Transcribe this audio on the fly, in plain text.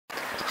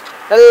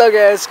Hello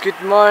guys, good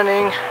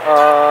morning.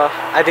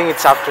 I think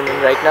it's afternoon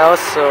right now.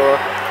 So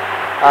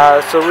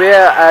we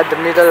are at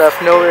the middle of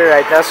nowhere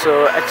right now.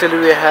 So actually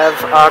we have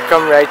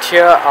come right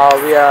here.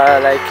 We are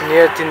like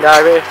near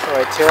Tindare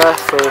right here.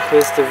 So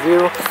here's the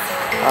view.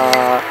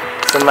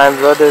 So my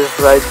brother is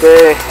right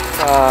there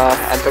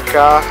at the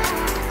car,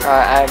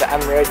 and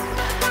I'm right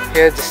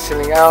here just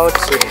chilling out.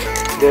 So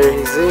there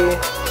is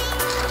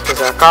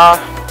there's our car.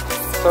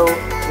 So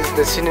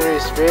the scenery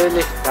is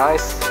really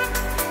nice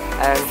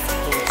and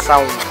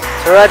sound.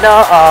 So right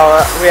now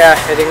we are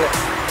heading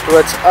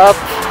towards up,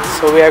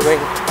 so we are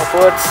going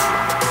upwards,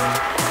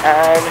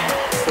 and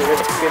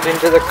let's get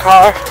into the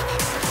car.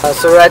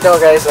 So right now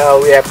guys,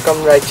 we have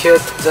come right here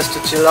just to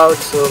chill out.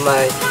 So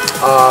my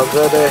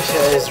brother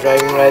is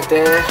driving right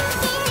there.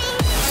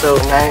 So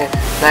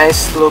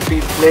nice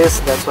slopey place,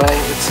 that's why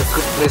it's a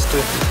good place to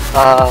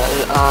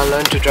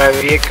learn to drive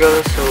a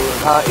vehicle. So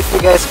if you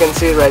guys can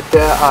see right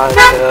there,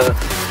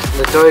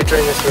 the toy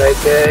train is right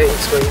there.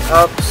 It's going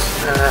up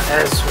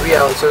as we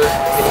are also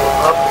heading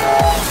up.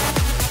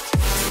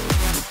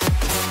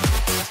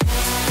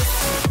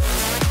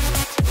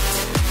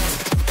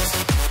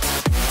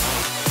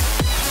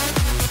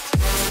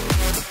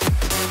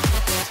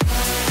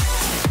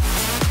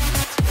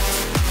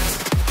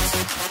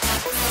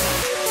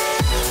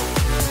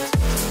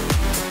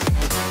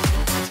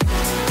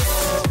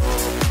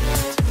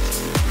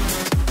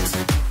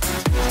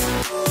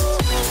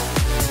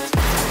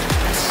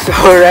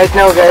 So right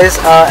now guys,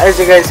 as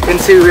you guys can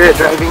see, we are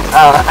driving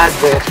at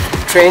the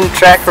train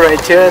track right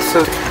here.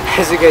 So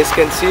as you guys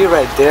can see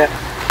right there,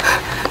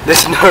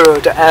 there's no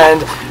road,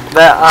 and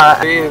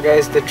you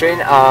guys, the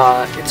train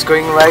it's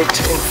going right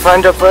in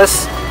front of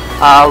us.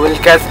 We'll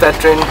catch that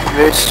train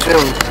very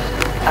soon,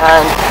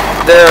 and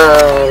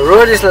the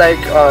road is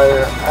like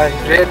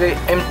really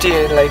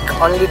empty, like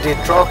only the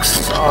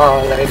trucks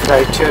like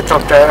right here,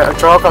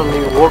 truck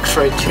only works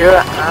right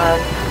here,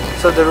 and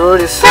so the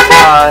road is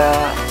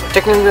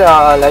technically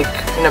like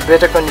in a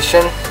better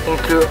condition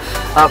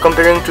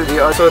comparing to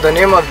the other. So the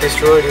name of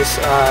this road is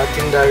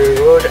Tindari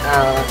Road.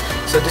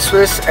 So this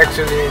was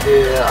actually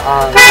the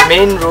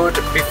main road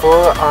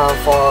before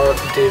for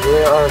the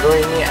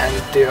Rohini,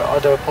 and the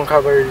other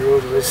Punkhabari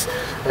road was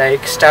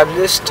like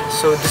established.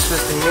 So this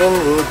was the main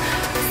road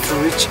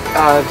through which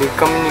the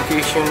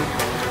communication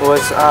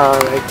was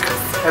like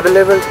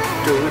available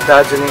to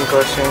Darjeeling,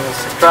 Kurseong,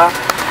 etc.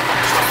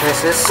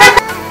 places.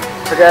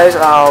 So guys,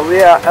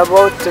 we are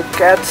about to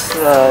catch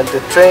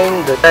the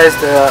train. The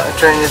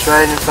train is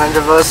right in front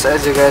of us,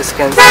 as you guys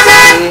can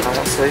see.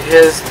 So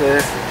here's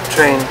the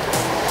train.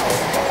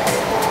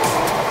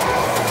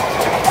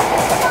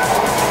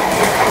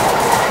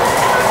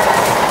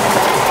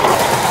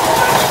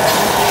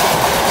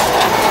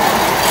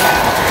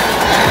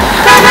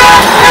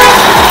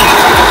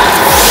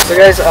 So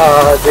guys,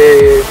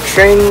 the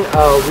train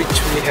which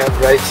we have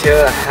right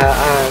here,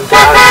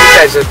 there are two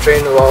types of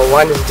train.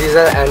 One is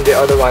diesel and the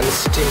other one is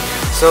steam.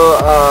 So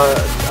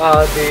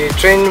the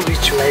train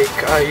which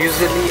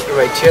usually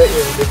right here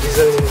is the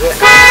diesel engine,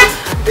 and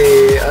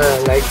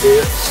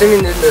the steam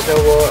engine does not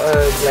work,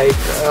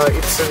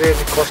 it's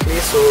really costly,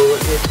 so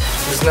it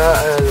does not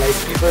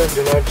people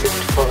do not use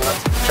it for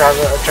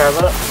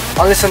travel.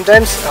 Only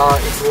sometimes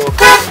it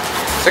works.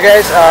 So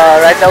guys,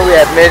 right now we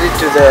have made it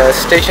to the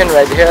station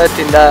right here, the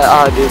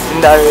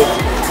Tindari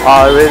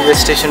railway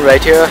station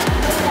right here,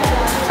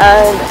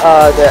 and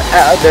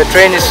the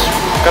train is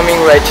coming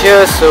right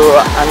here. So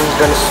I'm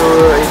gonna show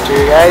it to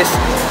you guys.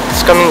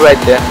 It's coming right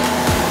there.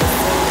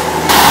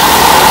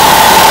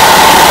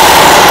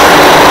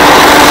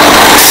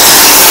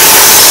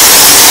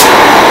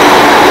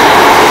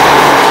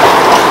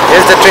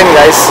 Here's the train,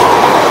 guys.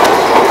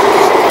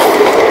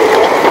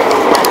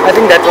 I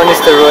think that one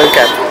is the Royal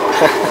Cab.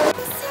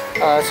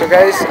 So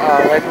guys,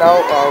 right now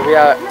we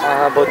are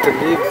about to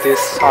leave this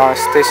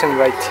station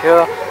right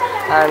here,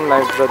 and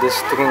my brother is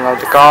taking out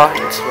the car.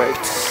 It's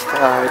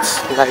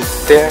right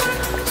there.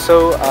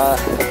 So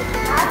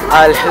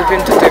I'll help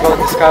him to take out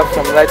this car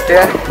from right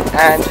there,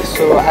 and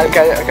so I'll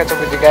catch up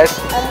with you guys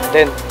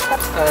then.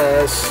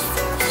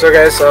 So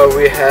guys,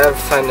 we have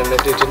finally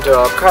made it into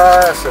our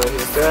car. So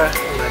he's there,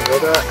 my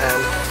brother, and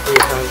we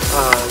have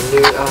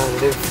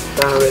left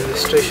the railway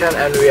station,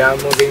 and we are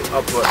moving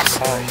upwards.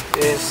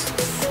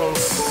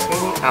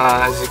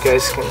 As you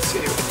guys can see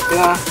right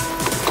there.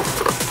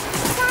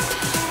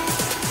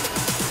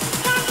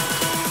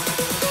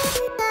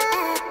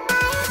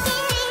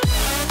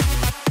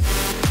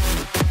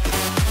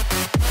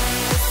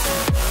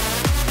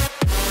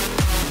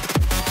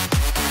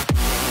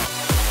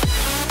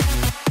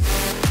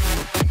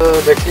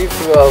 The clip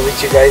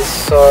which you guys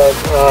saw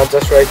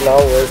just right now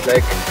was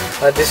like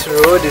this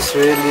road is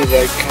really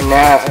like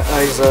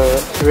is a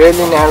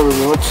really narrow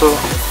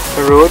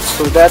road,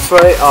 so that's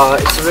why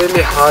it's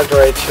really hard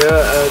right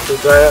here to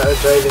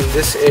drive in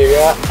this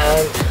area.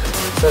 And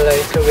so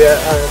we are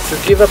to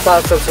give a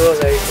pass also,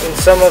 in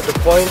some of the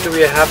point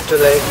we have to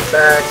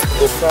back,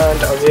 go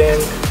front again.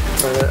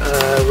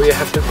 We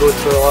have to go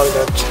through all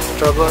that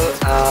trouble.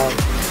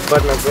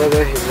 but my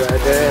brother, he's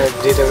right there,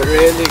 did a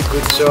really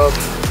good job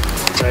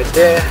right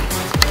there.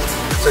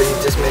 So he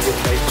just made it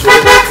like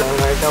really long.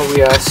 Right now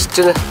we are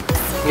still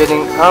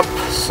getting up.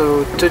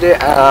 So today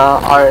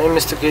our aim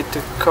is to get to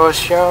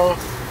Kaohsiung,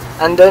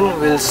 and then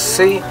we'll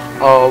see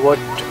what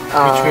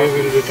which way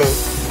we'll return.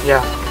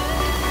 Yeah,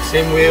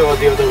 Same way or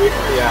the other way?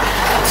 yeah.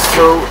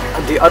 So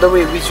the other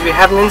way, which we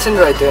have mentioned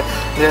right there,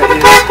 there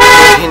is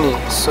Rohini.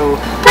 So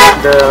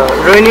the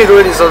Rohini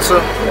road is also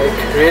like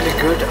really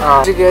good.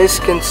 As you guys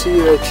can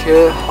see right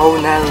here, how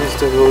narrow is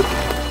the road.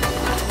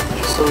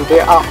 So they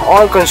are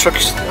all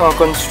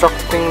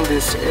constructing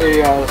this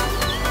area,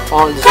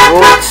 all these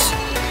roads.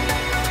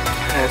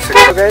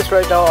 So guys,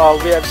 right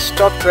now we have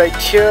stopped right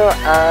here,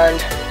 and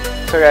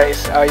so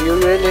guys, you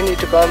really need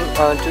to come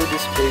to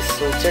this place.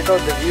 So check out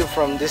the view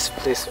from this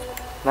place,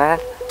 man.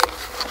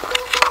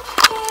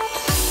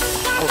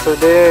 And so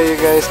there you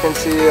guys can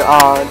see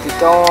the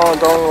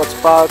downwards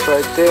path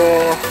right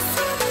there.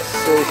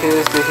 So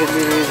here's the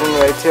hilly region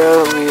right here.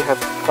 We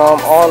have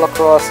come all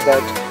across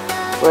that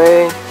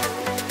way.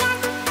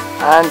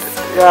 And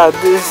yeah,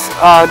 this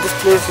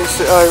place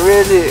is a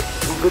really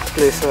good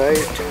place,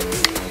 right?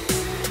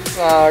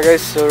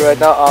 Guys, so right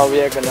now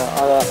we are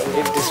gonna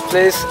leave this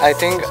place. I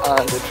think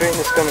the train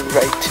is coming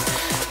right.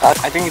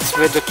 I think it's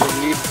better to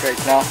leave right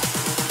now.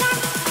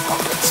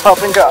 Let's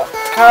hop into our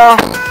car.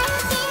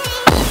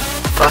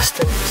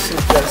 Fasten your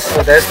seatbelt.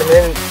 So that's the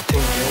main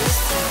thing, guys.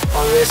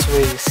 Always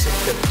wear your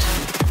seatbelt.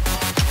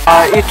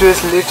 It was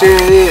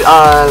literally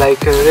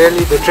like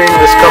really the train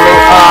was coming.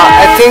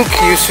 I think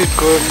you should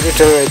go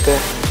little right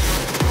there.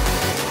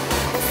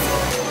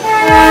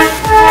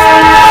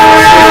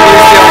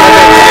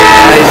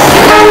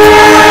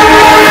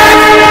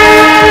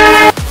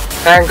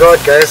 Thank God,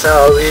 guys.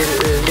 We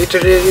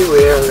literally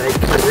were like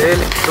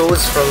really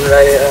close from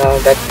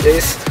that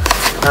place.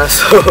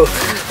 So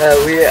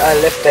we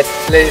left that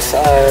place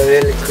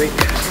really quick.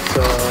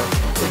 So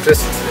it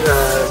was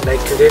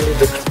like really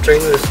the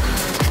train was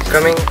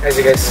coming, as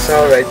you guys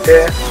saw right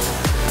there.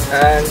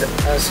 And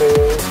so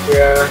we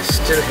are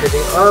still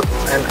heading up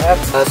and up.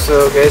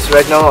 So guys,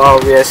 right now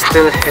we are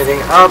still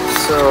heading up.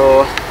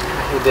 So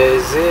there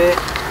is it.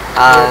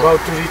 We're about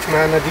to reach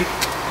Mahanadi.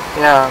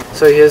 Yeah,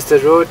 so here's the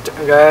road,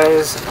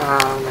 guys.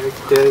 Like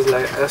there's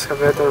like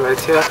excavator right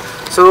here.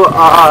 So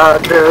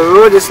the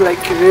road is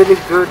like really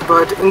good,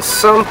 but in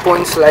some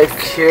points like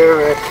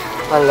here,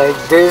 like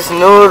there's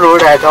no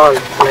road at all.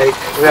 Like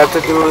we have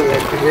to do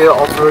like real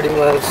off-roading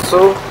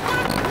also.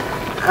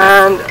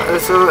 And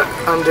also,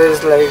 and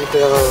there's like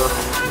the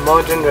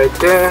mountain right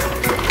there,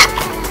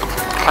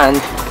 and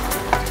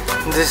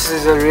this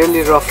is a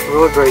really rough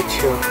road right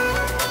here.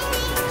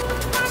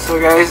 So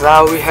guys,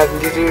 we have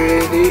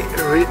literally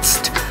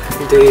reached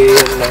the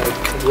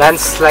like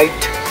landslide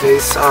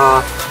place.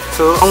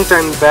 So long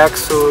time back.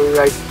 So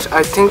right,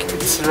 I think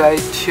it's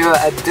right here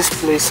at this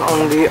place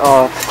only.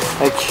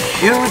 Like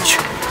huge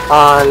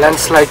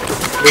landslide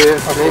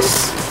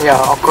place.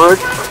 Yeah, occurred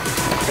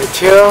right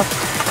here.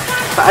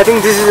 I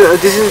think this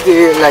is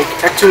the like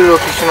actual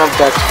location of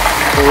that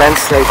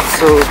landslide.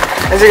 So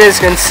as you guys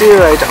can see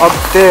right up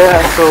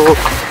there, so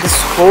this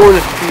whole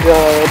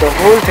the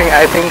whole thing,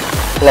 I think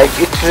like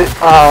it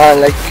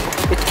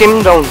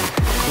came down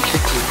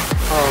completely.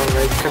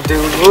 Like the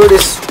road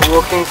is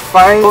working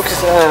fine.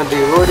 The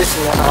road is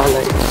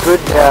like good.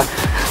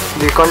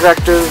 The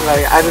contractors,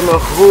 like I don't know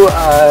who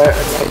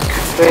like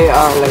they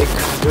are like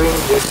doing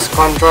this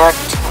contract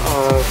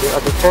or the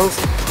other things,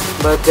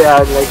 but they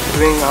are like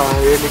doing a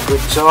really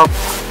good job.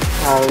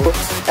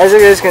 As you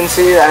guys can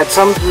see, at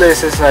some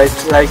places like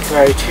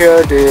right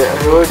here, the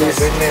road is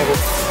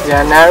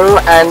narrow,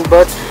 and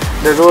but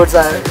the roads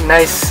are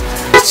nice.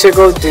 Let's check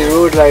out the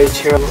road right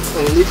here.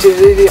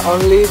 Literally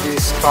only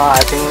this car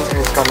I think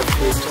is gonna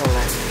fit.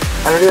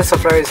 I'm really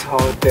surprised how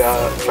the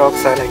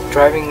trucks are like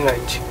driving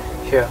right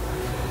here.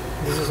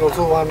 This is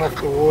also one of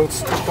the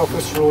world's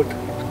toughest road.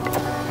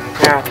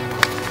 Yeah.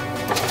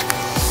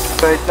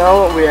 Right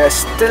now we are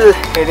still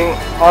heading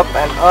up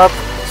and up.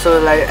 So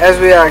like as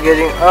we are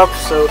getting up,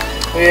 so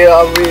we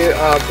are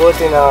both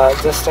in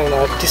just in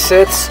our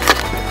t-shirts,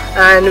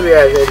 and we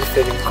are really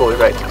feeling cold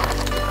right now.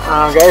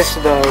 Guys,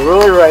 the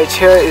road right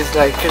here is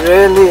like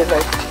really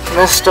like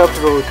messed up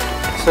road.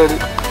 So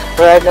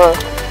right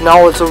now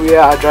also we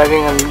are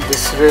driving on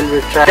this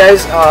railway track.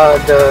 Guys,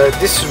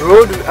 this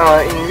road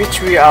in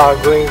which we are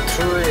going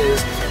through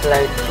is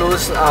like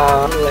close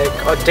like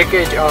a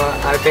decade.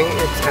 I think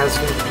it has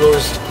been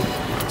closed.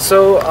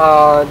 So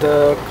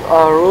the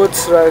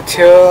roads right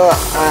here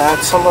at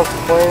some of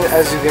the point,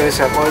 as you guys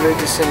have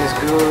already seen, is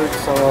good,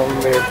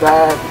 some very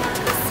bad,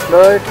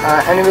 but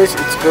anyways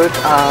it's good.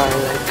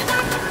 Like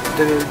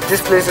this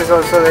place is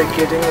also like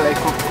getting like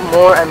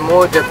more and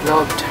more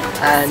developed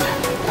and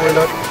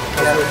colder.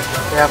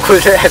 Yeah,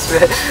 colder as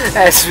well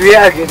as we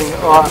are getting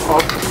up.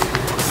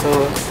 So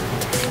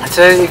it's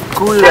really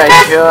cool right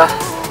here.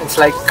 It's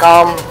like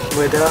calm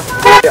weather.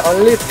 The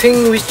only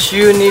thing which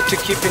you need to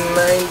keep in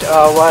mind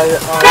while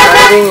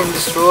riding in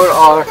this road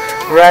or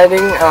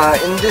riding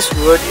in this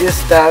road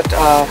is that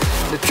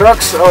the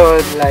trucks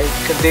are like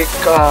they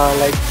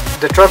like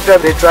the truck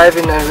driver, they drive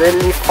in a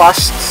really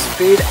fast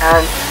speed,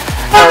 and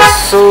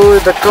so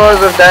the cause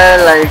of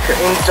that, like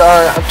in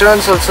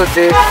turns also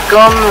they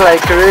come like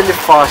really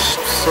fast.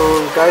 So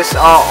guys,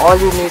 all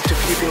you need to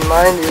keep in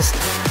mind is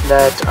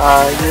that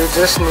you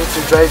just need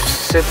to drive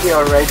safely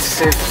or ride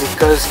safely,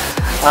 because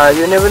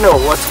you never know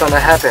what's gonna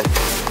happen.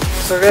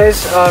 So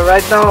guys,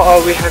 right now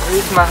we have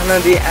reached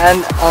Mahanadi,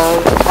 and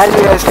as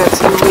you guys can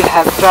see, we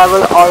have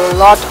traveled a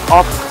lot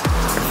up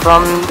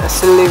from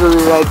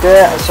Siliguri right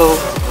there, so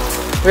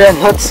we are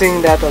not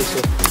seeing that also.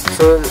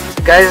 So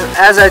guys,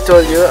 as I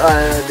told you,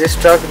 this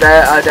truck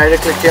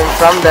directly came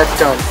from that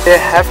turn. They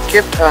have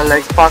kept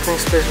like parking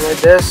space right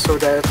there, so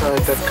that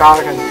the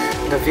car and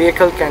the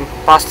vehicle can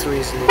pass through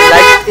easily.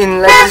 Like in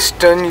this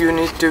turn, you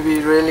need to be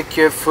really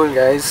careful,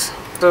 guys.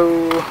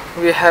 So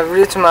we have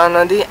reached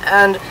Mahanadi,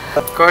 and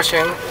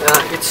caution,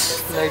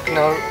 it's like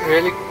now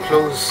really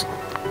close.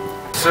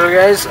 So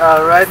guys,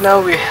 right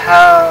now we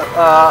have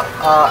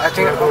I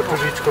think about to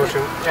reach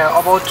caution. Yeah,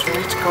 about to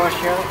reach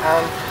caution,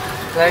 and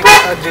like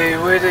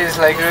the weather is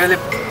like really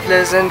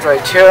pleasant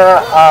right here.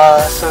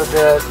 So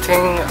the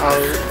thing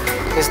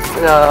is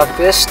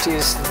best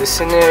is the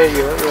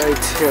scenario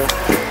right here.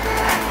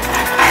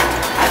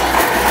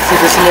 See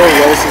the scenario,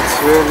 guys, it's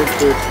really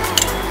good.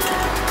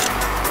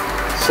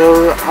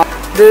 So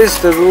there is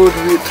the road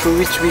through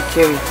which we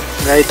came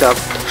right up.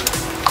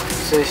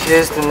 So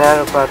here's the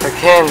narrow path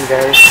again,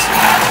 guys.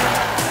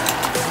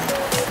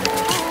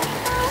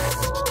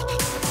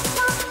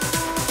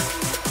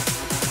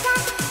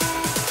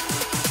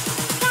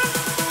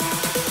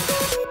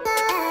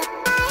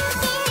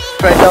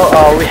 Right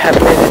now we have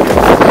made it,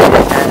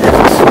 and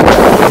so we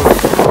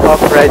are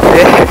up right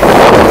there.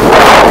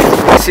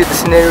 You see the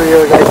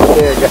scenario right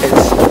there,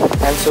 guys.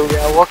 And so we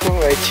are walking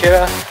right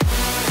here.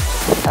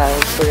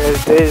 And so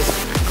guys, there is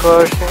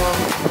caution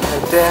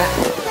right there,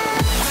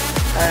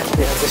 and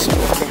we are just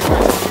walking.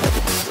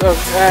 So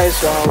guys,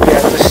 we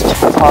are just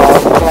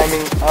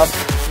climbing up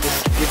this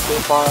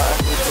steep bar.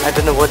 I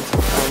don't know what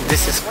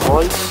this is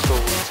called, so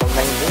it's a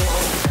mountain.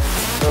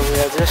 So we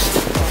are just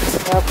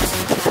up,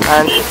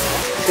 and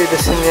see the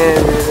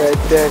scenery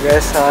right there,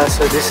 guys.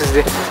 So this is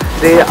the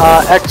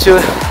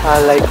actual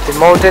like the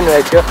mountain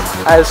right here.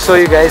 I'll show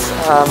you guys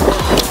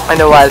in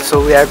a while.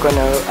 So we are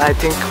gonna, I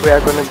think we are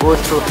gonna go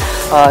through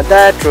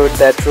that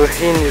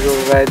Rohini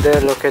road right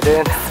there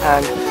located,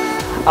 and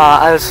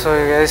I'll show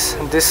you guys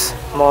this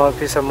more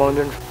piece of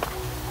mountain.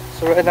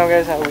 So right now,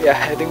 guys, we are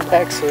heading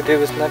back, so there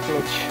was not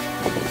much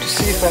to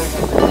see from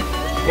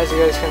here. As you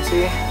guys can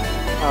see,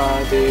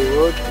 the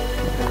road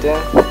right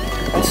there,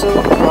 and so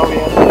now we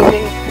are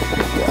leaving.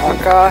 Our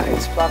car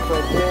is parked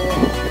right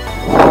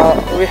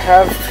there. We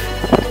have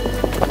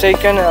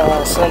taken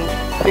some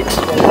pics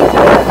right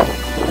there,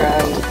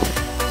 and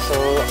so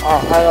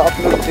I'll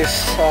upload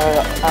this.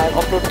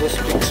 I'll upload those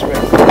pics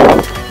right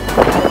there.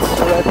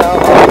 So right now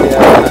we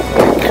are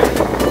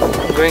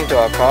like going to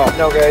our car.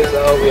 Now, guys,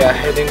 we are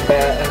heading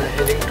back and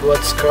heading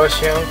towards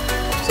Kaohsiung.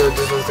 So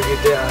this was the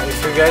gate there.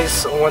 If you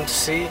guys want to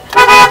see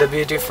the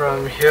beauty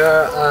from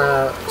here,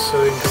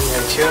 so you can come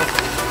right here.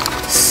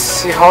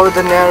 See how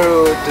the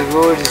narrow the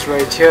road is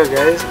right here,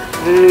 guys.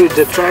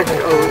 The track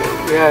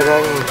we are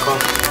running in car.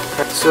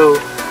 So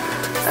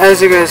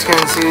as you guys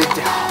can see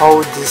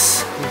how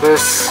this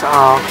bus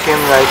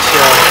came right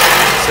here.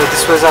 So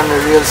this was on the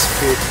real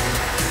speed.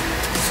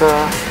 So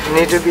you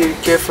need to be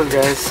careful,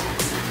 guys.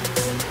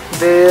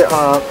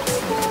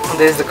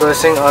 There's the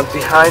crossing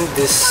behind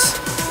this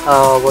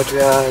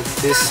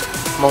this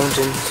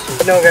mountain.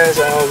 So now, guys,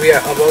 we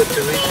are about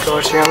to reach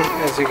Kaohsiung,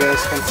 as you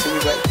guys can see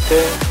right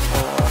there.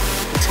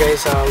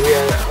 Guys, we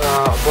are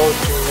about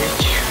to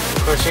reach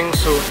Kaohsiung,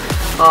 so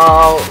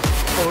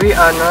we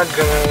are not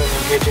gonna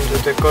get into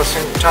the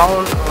Kaohsiung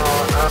town.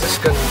 I'm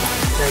just gonna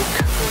like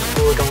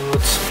go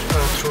downwards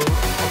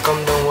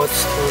come downwards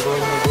through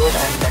Rohini road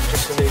and back to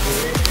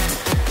Siliguri,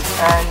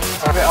 and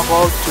we're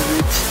about to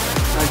reach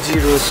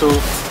Zero. So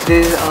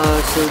there's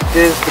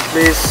the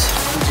place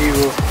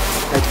Zero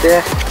right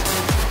there.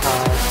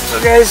 So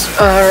guys,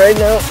 right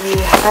now we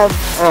have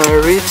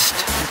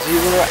reached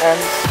Zero, and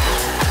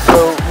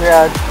so we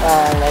are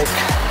like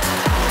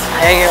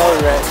hanging out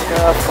right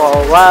here for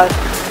a while.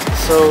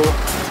 So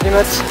pretty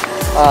much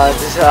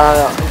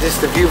this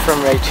is the view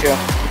from right here.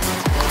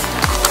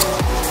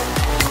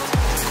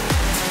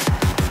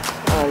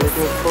 Let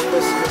me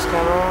focus this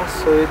camera.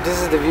 So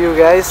this is the view,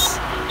 guys,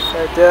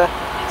 right there.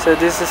 So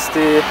this is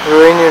the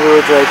Rohini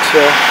road right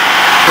here,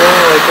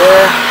 right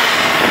there,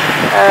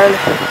 and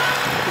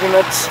pretty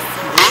much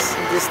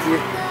this the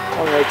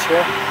right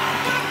here.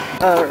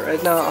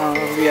 Right now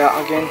we are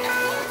again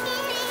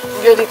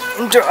getting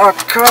into our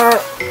car,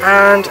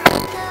 and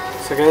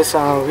so guys,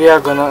 we are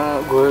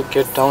gonna go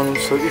get down.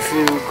 So if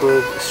you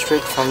go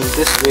straight from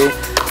this way,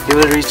 you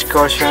will reach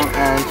Kaohsiung.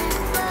 And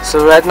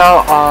so right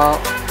now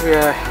we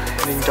are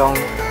heading down.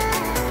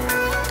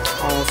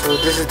 So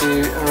this is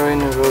the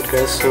Rohini road,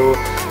 guys. So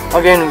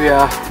again we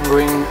are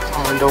going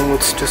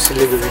downwards to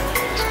Siliguri.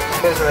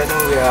 Guys, right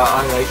now we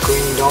are like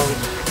going down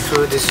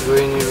through this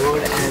Rohini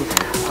road, and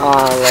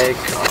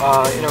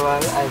in a while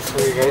I'll show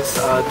you guys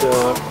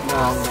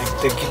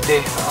the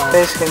gidde. You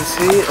guys can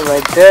see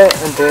right there,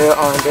 and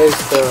there's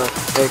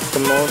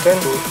the mountain.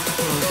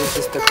 This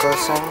is the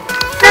crossing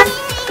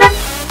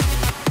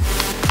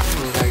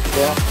right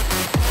there.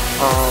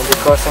 The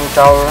crossing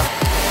tower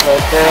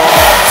right there.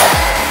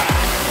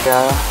 They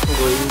are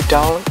going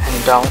down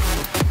and down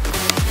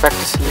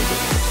practically.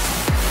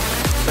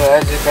 So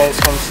as you guys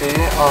can see,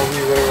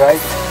 we were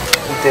right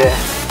there,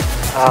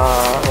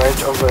 right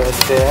over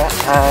there,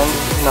 and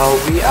now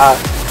we are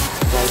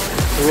like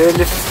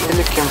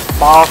really came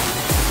far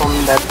from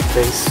that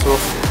place. So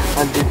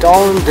the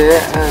down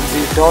there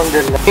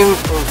came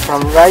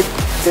from right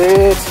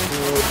there to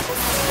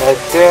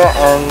right there,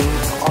 and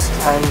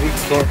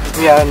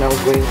we are now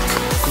going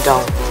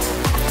down.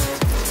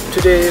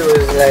 Today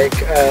was like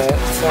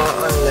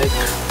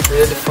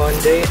really fun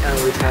day, and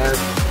we had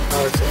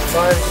lots of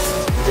fun.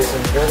 This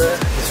umbrella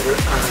is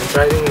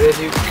driving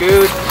really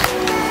good,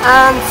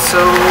 and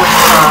so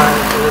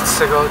let's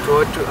check out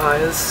what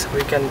else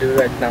we can do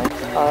right now.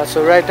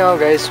 So right now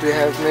guys, we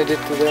have made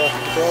it to the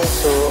hotel.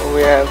 So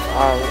we have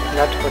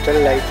not hotel,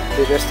 like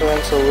the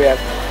restaurant. So we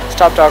have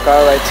stopped our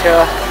car right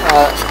here.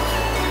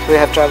 We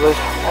have traveled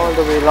all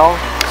the way long,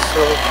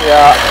 so we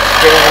are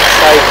getting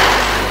inside.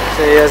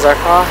 So here's our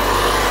car.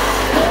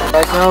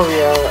 Right now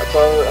we are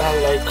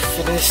about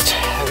finished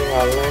having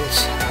our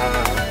lunch.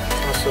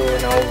 So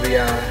now we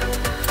are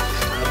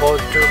about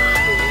to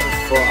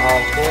leave for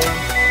our home.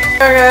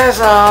 Hey guys,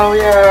 we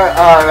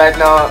are right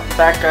now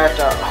back at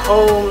our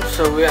home.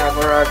 So we have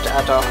arrived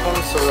at our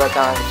home. So right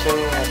now I'm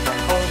chilling at my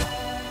home.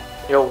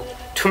 Yo,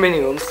 too many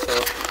homes. So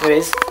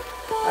anyways,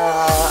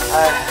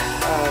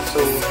 so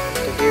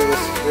the day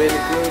was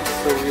really good.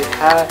 So we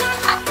had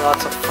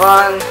lots of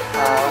fun.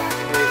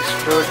 We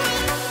explored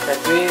that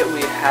way.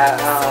 We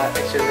had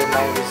actually the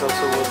night is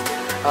also was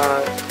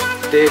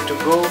day to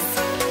go.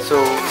 So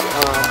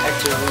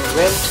actually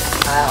we went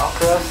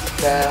across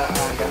the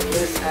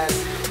place, and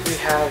we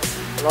have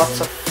lots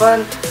of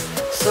fun.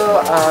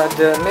 So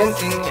the main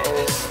thing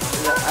is,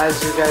 as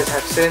you guys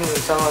have seen in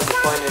some of the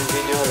point in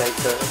video, like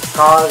the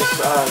cars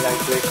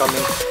they're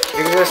coming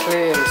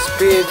vigorously in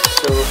speed.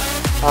 So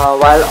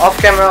while off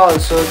camera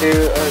also they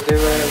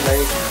were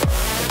like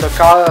the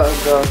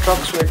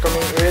trucks were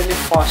coming really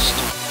fast.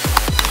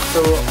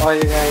 So all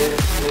you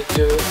guys need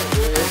to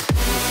do is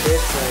be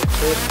safe like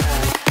this.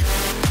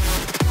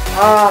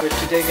 And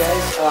today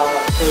guys,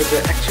 so the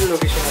actual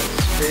location of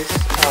this place,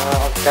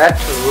 of that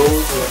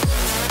road was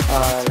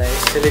like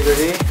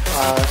Siliguri,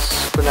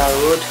 Sukuna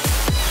Road,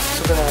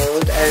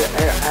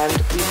 and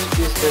it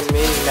is the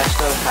main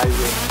national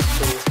highway.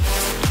 So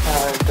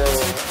the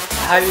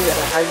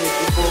highway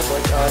before,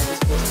 but this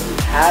place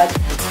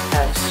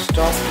have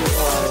stopped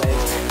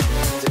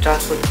the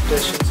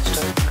transportation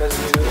system because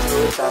new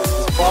roads are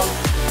formed.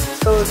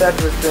 So that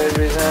was the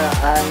reason,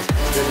 and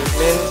the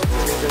main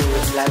reason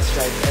was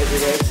landslide, as you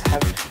guys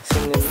have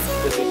seen in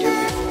the video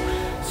before.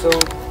 So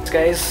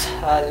guys,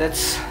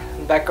 let's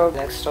back up.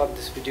 Let's stop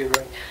this video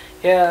right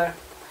here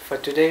for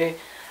today,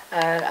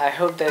 and I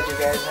hope that you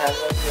guys have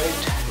a great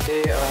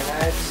day or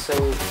night. So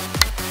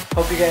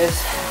hope you guys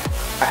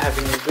are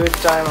having a good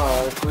time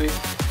or a good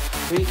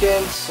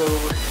weekend. So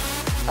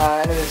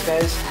anyways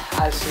guys,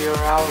 I'll see you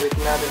around with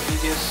another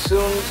video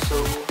soon.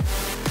 So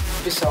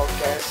peace out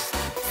guys.